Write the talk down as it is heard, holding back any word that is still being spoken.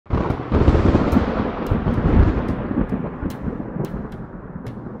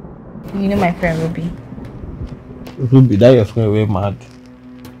You know my friend Ruby. Ruby, that your friend way mad?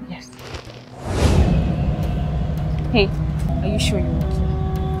 Yes. Hey, are you sure you're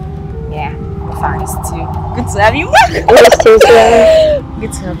okay? Yeah, I'm fine too. Good to have you back.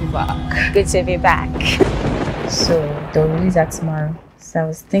 Good to have you back. Good to have you back. So they'll release that tomorrow. So I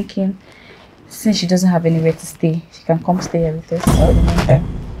was thinking, since she doesn't have anywhere to stay, she can come stay here with us for the meantime.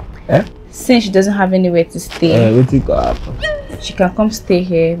 Since she doesn't have anywhere to stay, what you got happen? She can come stay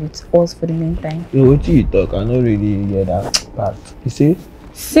here with us for the meantime. What you talk? I don't really hear that part. You see?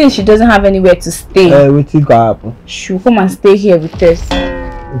 Since she doesn't have anywhere to stay, what you got happen? She'll come and stay here with us.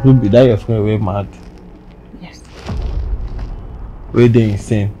 Ruby, that your friend way mad? Yes. Where they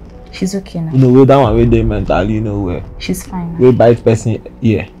insane? She's okay now. You know where that one where they mentally nowhere. She's fine now. We bite person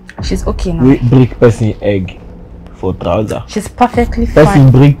ear. She's okay now. We break person egg for trouser. She's perfectly fine.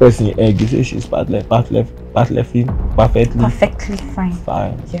 Person break person egg. You say she's perfectly fine. Perfectly fine.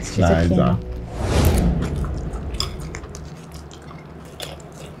 Fine. Yes, she's okay now.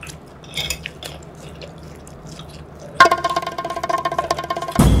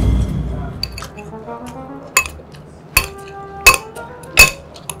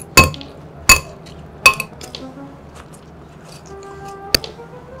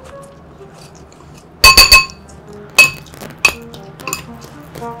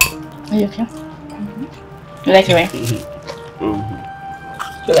 Are you okay? You like it, right? You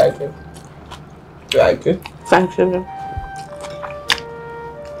like it? You like it? Thanks, sugar.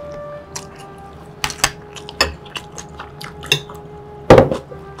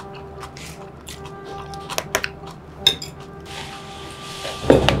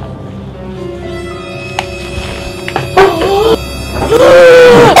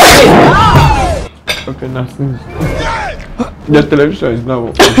 Okay, now since the television is now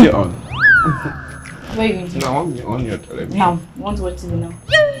on. What are you going to do? No, I want me on your television. Now, you want to watch TV now?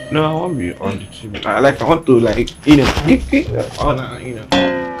 No, I want me on the TV. I want to like you know. Can we eat?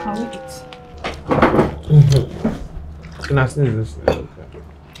 Can I see this? Okay.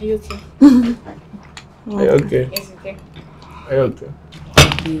 Are you okay? Are you okay? Yes, okay. Are you okay?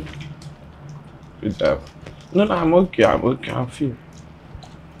 Good job. No, I'm okay. I'm okay. I'm fit.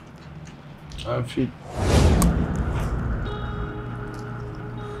 I'm fit.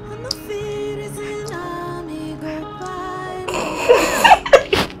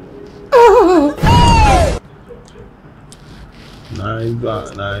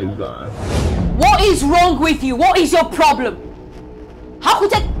 Nice guy. What is wrong with you? What is your problem? How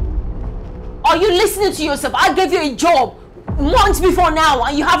could I? Are you listening to yourself? I gave you a job months before now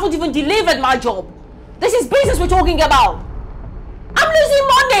and you haven't even delivered my job. This is business we're talking about. I'm losing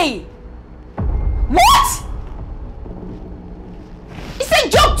money. What? It's a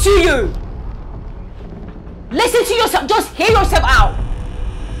joke to you. Listen to yourself. Just hear yourself out.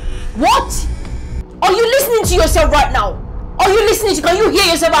 What? Are you listening to yourself right now? Are you listening to? Can you hear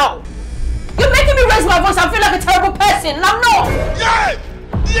yourself out? You're making me raise my voice. I feel like a terrible person, and I'm not. Yes!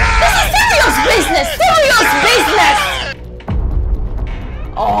 This is serious business. Serious business.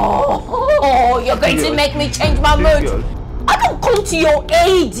 Oh, you're going to make me change my mood. I don't come to your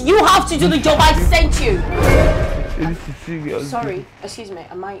aid. You have to do the job I sent you. Sorry, excuse me.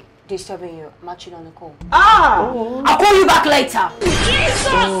 Am I disturbing you? I'm actually on the call. I'll call you back later.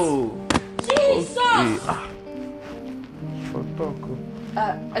 Jesus!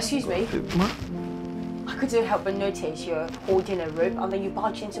 Excuse me. I couldn't help but notice you're holding a rope and then you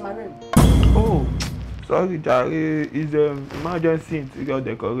barged into my room. Oh, sorry, Jerry. It's emergency interior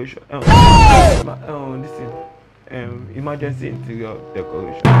decoration. Emergency interior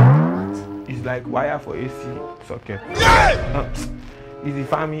decoration. What? It's like wire for AC socket. It's the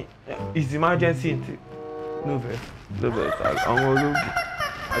family. It's emergency interior. No verse.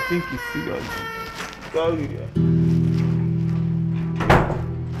 I think it's serious. Sorry.